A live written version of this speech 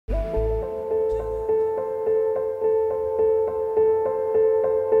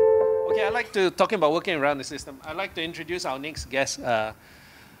like to, talking about working around the system, I'd like to introduce our next guest,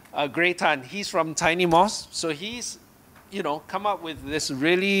 Gray Tan. He's from TinyMOS. So he's, come up with this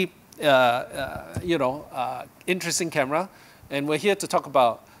really, interesting camera. And we're here to talk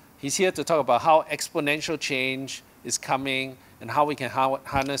about, he's here to talk about how exponential change is coming and how we can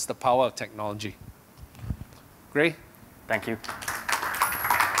harness the power of technology. Gray? Thank you.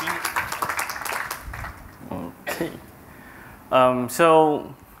 Okay.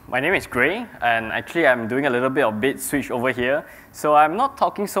 So my name is Gray, and actually I'm doing a little bit of bait switch over here. So I'm not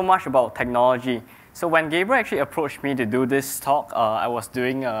talking so much about technology. So when Gabriel actually approached me to do this talk,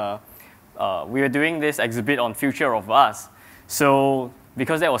 we were doing this exhibit on Future of Us. So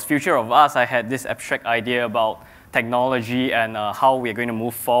because that was Future of Us, I had this abstract idea about technology and how we're going to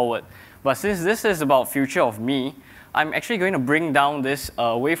move forward. But since this is about Future of Me, I'm actually going to bring down this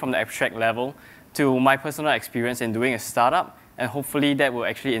away from the abstract level to my personal experience in doing a startup, and hopefully that will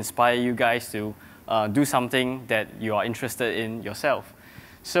actually inspire you guys to do something that you are interested in yourself.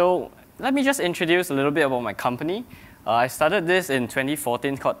 So let me just introduce a little bit about my company. I started this in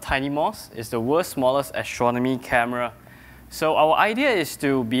 2014 called TinyMOS. It's the world's smallest astronomy camera. So our idea is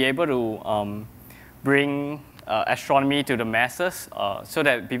to be able to bring astronomy to the masses so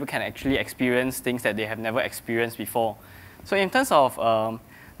that people can actually experience things that they have never experienced before. So in terms of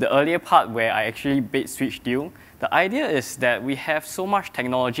the earlier part where I actually bait switched you, the idea is that we have so much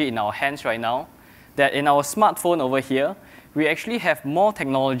technology in our hands right now that in our smartphone over here, we actually have more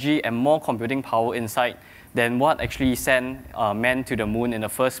technology and more computing power inside than what actually sent men to the moon in the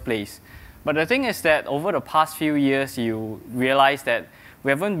first place. But the thing is that over the past few years, you realize that we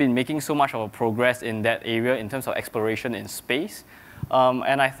haven't been making so much of a progress in that area in terms of exploration in space.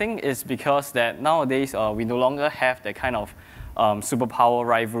 And I think it's because that nowadays we no longer have that kind of superpower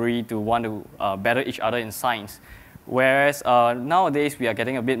rivalry to want to better each other in science. Whereas nowadays we are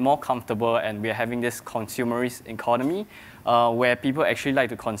getting a bit more comfortable and we are having this consumerist economy where people actually like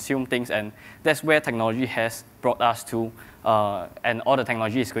to consume things, and that's where technology has brought us to, and all the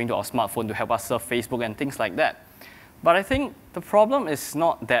technology is going to our smartphone to help us surf Facebook and things like that. But I think the problem is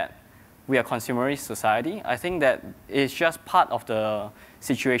not that we are a consumerist society. I think that it's just part of the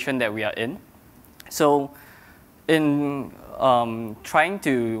situation that we are in. So in trying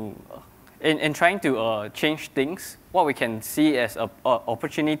to change things, what we can see as an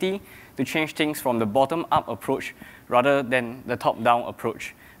opportunity to change things from the bottom-up approach rather than the top-down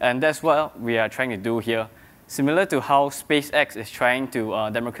approach. And that's what we are trying to do here. Similar to how SpaceX is trying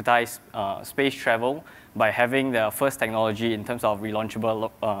to democratize space travel by having the first technology in terms of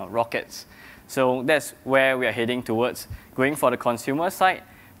relaunchable rockets. So that's where we are heading towards, going for the consumer side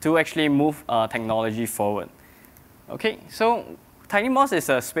to actually move technology forward. Okay, so TinyMOS is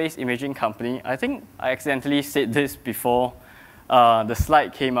a space imaging company. I think I accidentally said this before the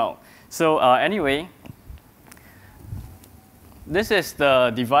slide came out. So anyway, this is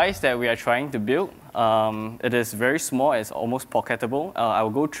the device that we are trying to build. It is very small, it's almost pocketable. I will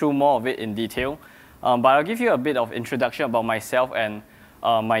go through more of it in detail. But I'll give you a bit of introduction about myself and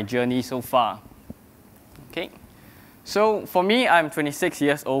my journey so far. Okay. So for me, I'm 26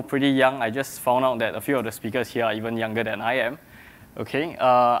 years old, pretty young. I just found out that a few of the speakers here are even younger than I am. Okay.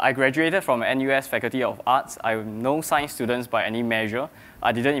 I graduated from NUS Faculty of Arts. I'm no science students by any measure.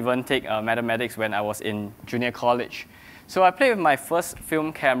 I didn't even take mathematics when I was in junior college. So I played with my first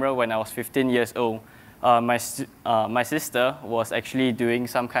film camera when I was 15 years old. My sister was actually doing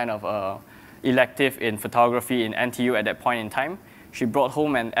some kind of elective in photography in NTU at that point in time. She brought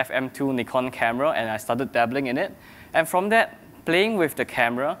home an FM2 Nikon camera and I started dabbling in it. And from that, playing with the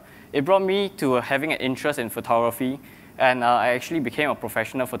camera, it brought me to having an interest in photography. And I actually became a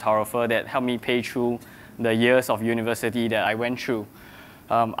professional photographer that helped me pay through the years of university that I went through.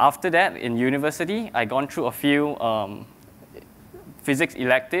 After that, in university, I gone through a few physics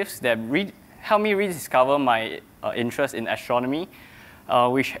electives that helped me rediscover my interest in astronomy,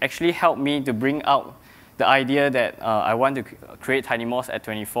 which actually helped me to bring out the idea that I want to create TinyMOS at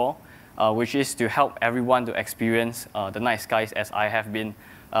 24, which is to help everyone to experience the night skies as I have been,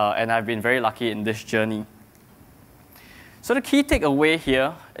 and I've been very lucky in this journey. So the key takeaway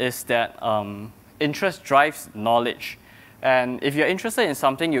here is that interest drives knowledge. And if you're interested in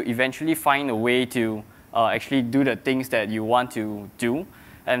something, you eventually find a way to actually do the things that you want to do.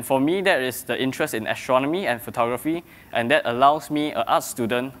 And for me, that is the interest in astronomy and photography, and that allows me, an art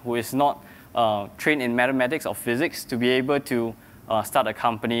student who is not trained in mathematics or physics, to be able to start a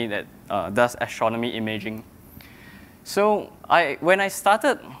company that does astronomy imaging. So when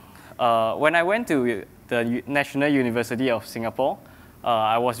I went to the National University of Singapore,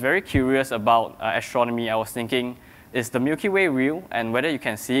 I was very curious about astronomy. I was thinking, is the Milky Way real, and whether you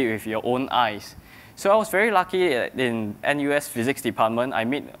can see it with your own eyes. So I was very lucky in NUS physics department. I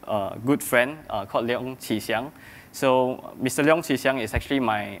met a good friend called Leong Qixiang. So Mr. Leong Qixiang is actually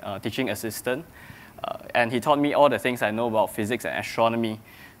my teaching assistant, and he taught me all the things I know about physics and astronomy.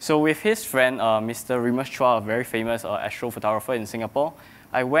 So with his friend, Mr. Remus Chua, a very famous astrophotographer in Singapore,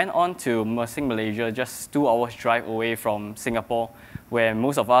 I went on to Mersing, Malaysia, just 2 hours drive away from Singapore, where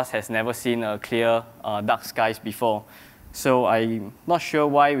most of us has never seen a clear dark skies before. So I'm not sure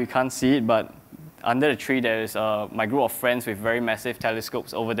why we can't see it, but under the tree there is my group of friends with very massive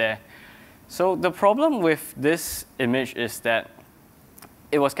telescopes over there. So the problem with this image is that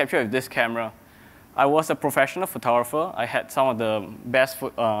it was captured with this camera. I was a professional photographer. I had some of the best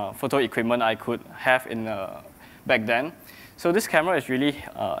photo equipment I could have back then. So this camera is really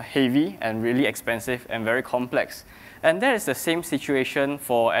heavy and really expensive and very complex. And that is the same situation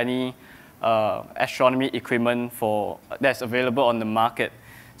for any astronomy equipment that's available on the market.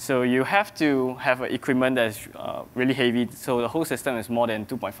 So you have to have an equipment that's really heavy. So the whole system is more than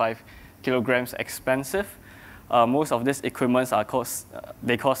 2.5 kilograms expensive. Most of these equipments cost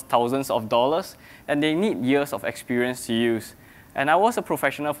thousands of dollars, and they need years of experience to use. And I was a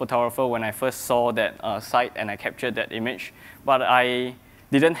professional photographer when I first saw that site and I captured that image, but I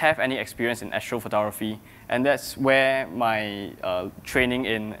didn't have any experience in astrophotography. And that's where my training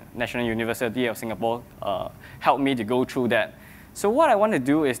in National University of Singapore helped me to go through that. So what I want to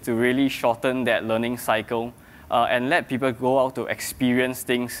do is to really shorten that learning cycle and let people go out to experience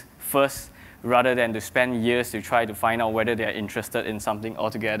things first, rather than to spend years to try to find out whether they're interested in something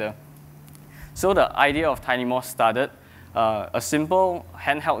altogether. So the idea of TinyMOS started a simple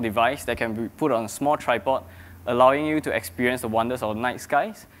handheld device that can be put on a small tripod, allowing you to experience the wonders of the night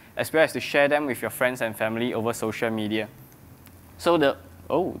skies, as well as to share them with your friends and family over social media. So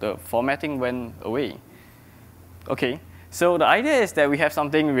the formatting went away. Okay, so the idea is that we have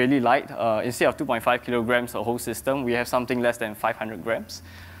something really light. Instead of 2.5 kilograms a whole system, we have something less than 500 grams.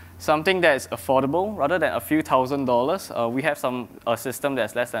 Something that is affordable, rather than a few $1,000s, we have a system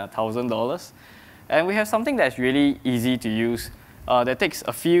that's less than $1,000. And we have something that's really easy to use, that takes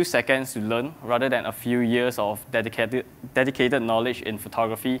a few seconds to learn, rather than a few years of dedicated knowledge in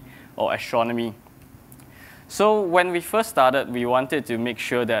photography or astronomy. So when we first started, we wanted to make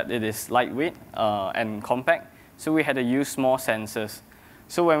sure that it is lightweight and compact, so we had to use small sensors.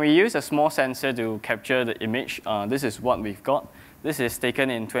 So when we use a small sensor to capture the image, this is what we've got. This is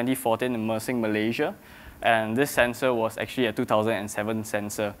taken in 2014 in Mersing, Malaysia, and this sensor was actually a 2007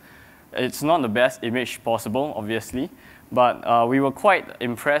 sensor. It's not the best image possible, obviously, but we were quite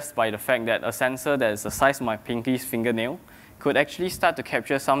impressed by the fact that a sensor that is the size of my pinky's fingernail could actually start to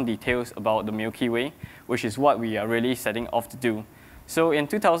capture some details about the Milky Way, which is what we are really setting off to do. So in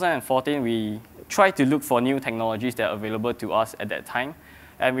 2014, we tried to look for new technologies that are available to us at that time,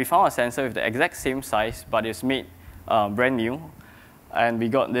 and we found a sensor with the exact same size, but it's made brand new, and we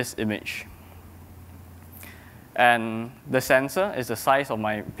got this image. And the sensor is the size of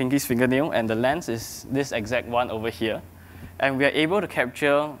my pinky's fingernail, and the lens is this exact one over here. And we are able to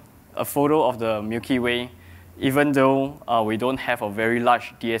capture a photo of the Milky Way, even though we don't have a very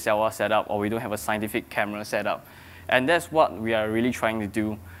large DSLR setup, or we don't have a scientific camera setup. And that's what we are really trying to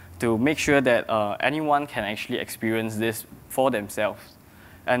do, to make sure that anyone can actually experience this for themselves.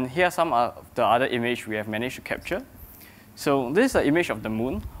 And here are some of the other images we have managed to capture. So this is an image of the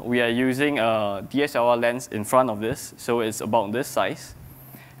moon. We are using a DSLR lens in front of this, so it's about this size.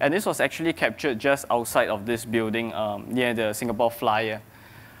 And this was actually captured just outside of this building near the Singapore Flyer.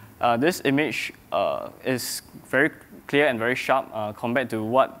 This image is very clear and very sharp compared to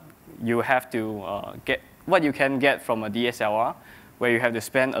what you can get from a DSLR, where you have to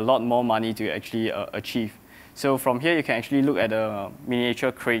spend a lot more money to actually achieve. So from here, you can actually look at the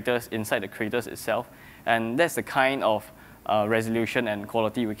miniature craters inside the craters itself, and that's the kind of resolution and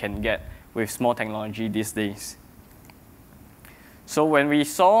quality we can get with small technology these days. So when we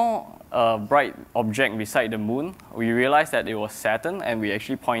saw a bright object beside the moon, we realized that it was Saturn, and we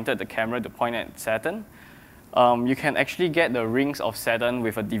actually pointed the camera to point at Saturn. You can actually get the rings of Saturn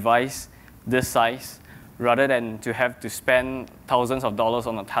with a device this size, rather than to have to spend thousands of dollars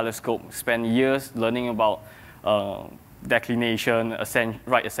on a telescope, spend years learning about declination,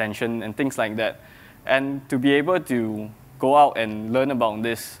 right ascension, and things like that. And to be able to go out and learn about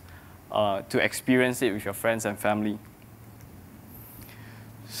this, to experience it with your friends and family.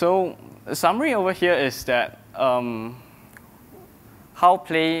 So the summary over here is that how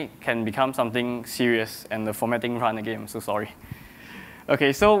play can become something serious, and the formatting run again, I'm so sorry.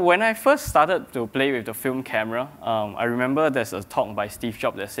 Okay, so when I first started to play with the film camera, I remember there's a talk by Steve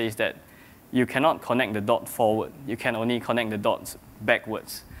Jobs that says that you cannot connect the dot forward. You can only connect the dots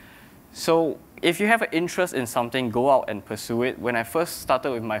backwards. So if you have an interest in something, go out and pursue it. When I first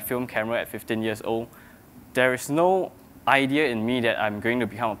started with my film camera at 15 years old, there is no idea in me that I'm going to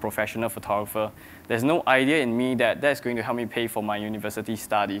become a professional photographer. There's no idea in me that that's going to help me pay for my university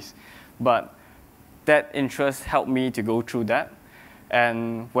studies. But that interest helped me to go through that.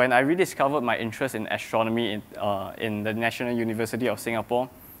 And when I rediscovered my interest in astronomy in the National University of Singapore,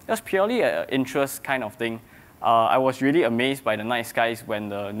 it was purely an interest kind of thing. I was really amazed by the night skies when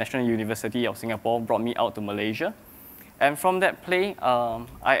the National University of Singapore brought me out to Malaysia. And from that play,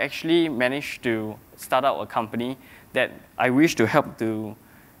 I actually managed to start out a company that I wish to help to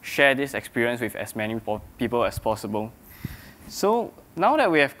share this experience with as many people as possible. So now that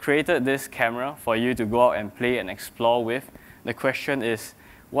we have created this camera for you to go out and play and explore with, the question is,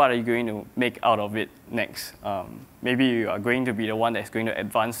 what are you going to make out of it next? Maybe you are going to be the one that's going to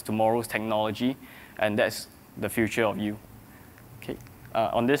advance tomorrow's technology, and that's the future of you. Okay.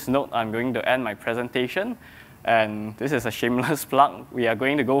 On this note, I'm going to end my presentation, and this is a shameless plug. We are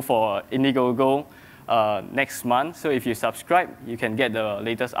going to go for Indiegogo next month, so if you subscribe, you can get the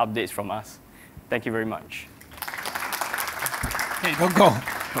latest updates from us. Thank you very much. Hey, don't go.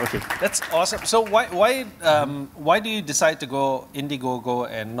 Okay. That's awesome. So why do you decide to go Indiegogo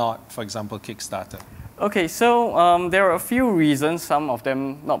and not, for example, Kickstarter? Okay, so there are a few reasons, some of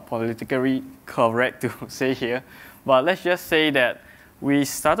them not politically correct to say here, but let's just say that we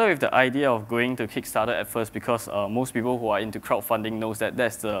started with the idea of going to Kickstarter at first because most people who are into crowdfunding knows that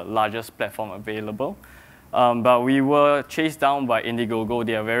that's the largest platform available. But we were chased down by Indiegogo.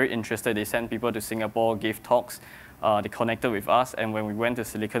 They are very interested. They sent people to Singapore, gave talks. They connected with us, and when we went to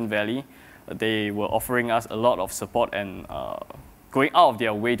Silicon Valley, they were offering us a lot of support and going out of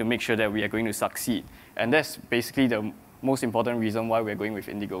their way to make sure that we are going to succeed. And that's basically the most important reason why we're going with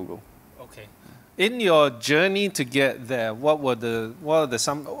Indiegogo. Okay. In your journey to get there,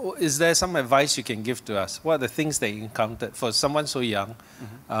 is there some advice you can give to us? What are the things that you encountered for someone so young?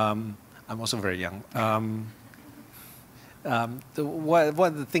 I'm also very young. What are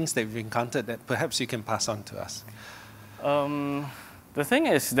the things that you've encountered that perhaps you can pass on to us? The thing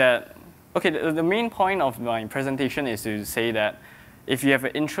is that, okay, the main point of my presentation is to say that if you have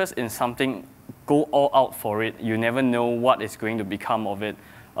an interest in something, go all out for it. You never know what is going to become of it.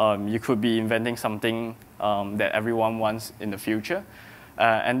 You could be inventing something that everyone wants in the future.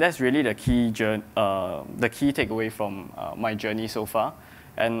 And that's really the key takeaway from my journey so far.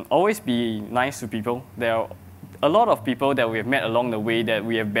 And always be nice to people. There are a lot of people that we have met along the way that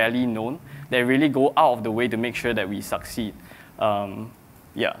we have barely known, that really go out of the way to make sure that we succeed.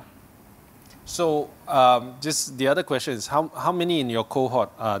 Yeah. So just the other question is, how many in your cohort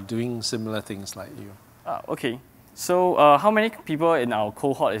are doing similar things like you? Okay. So how many people in our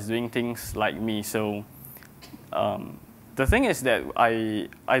cohort is doing things like me? So the thing is that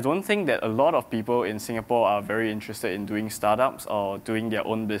I don't think that a lot of people in Singapore are very interested in doing startups or doing their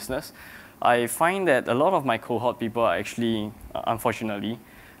own business. I find that a lot of my cohort people are actually, unfortunately,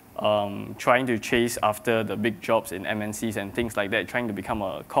 trying to chase after the big jobs in MNCs and things like that, trying to become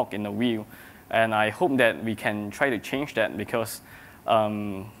a cog in the wheel. And I hope that we can try to change that because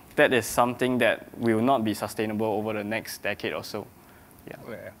that is something that will not be sustainable over the next decade or so.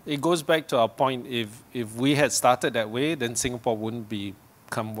 Yeah. It goes back to our point, if we had started that way, then Singapore wouldn't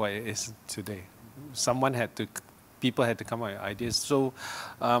become what it is today. People had to come up with ideas. So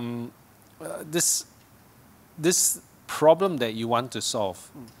this problem that you want to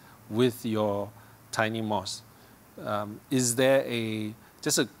solve with your TinyMOS, is there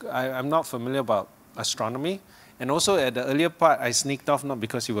I'm not familiar about astronomy, and also at the earlier part I sneaked off not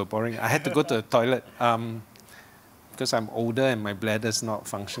because you were boring. I had to go to the toilet because I'm older and my bladder's not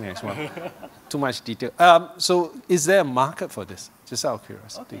functioning as well. Too much detail. So is there a market for this? Just out of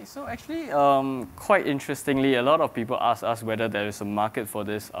curiosity. Okay, so actually, quite interestingly, a lot of people ask us whether there is a market for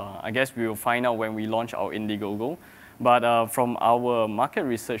this. I guess we will find out when we launch our Indiegogo. But from our market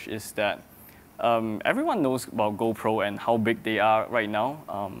research is that everyone knows about GoPro and how big they are right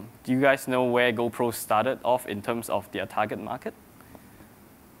now. Do you guys know where GoPro started off in terms of their target market?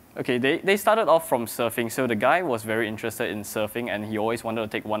 Okay, they started off from surfing. So the guy was very interested in surfing, and he always wanted to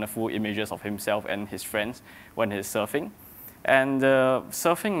take wonderful images of himself and his friends when he's surfing. And the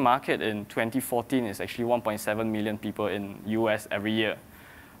surfing market in 2014 is actually 1.7 million people in US every year.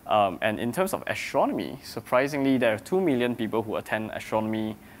 And in terms of astronomy, surprisingly, there are 2 million people who attend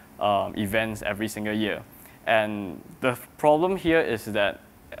astronomy events every single year. And the problem here is that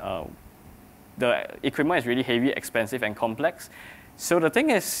the equipment is really heavy, expensive, and complex. So the thing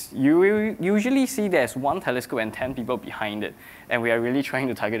is, you will usually see there's one telescope and 10 people behind it. And we are really trying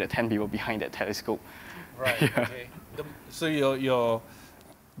to target the 10 people behind that telescope. Right, okay. So you're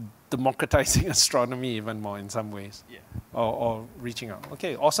democratizing astronomy even more in some ways. Yeah. Or reaching out.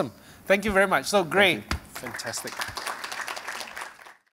 Okay, awesome. Thank you very much. So great. Fantastic.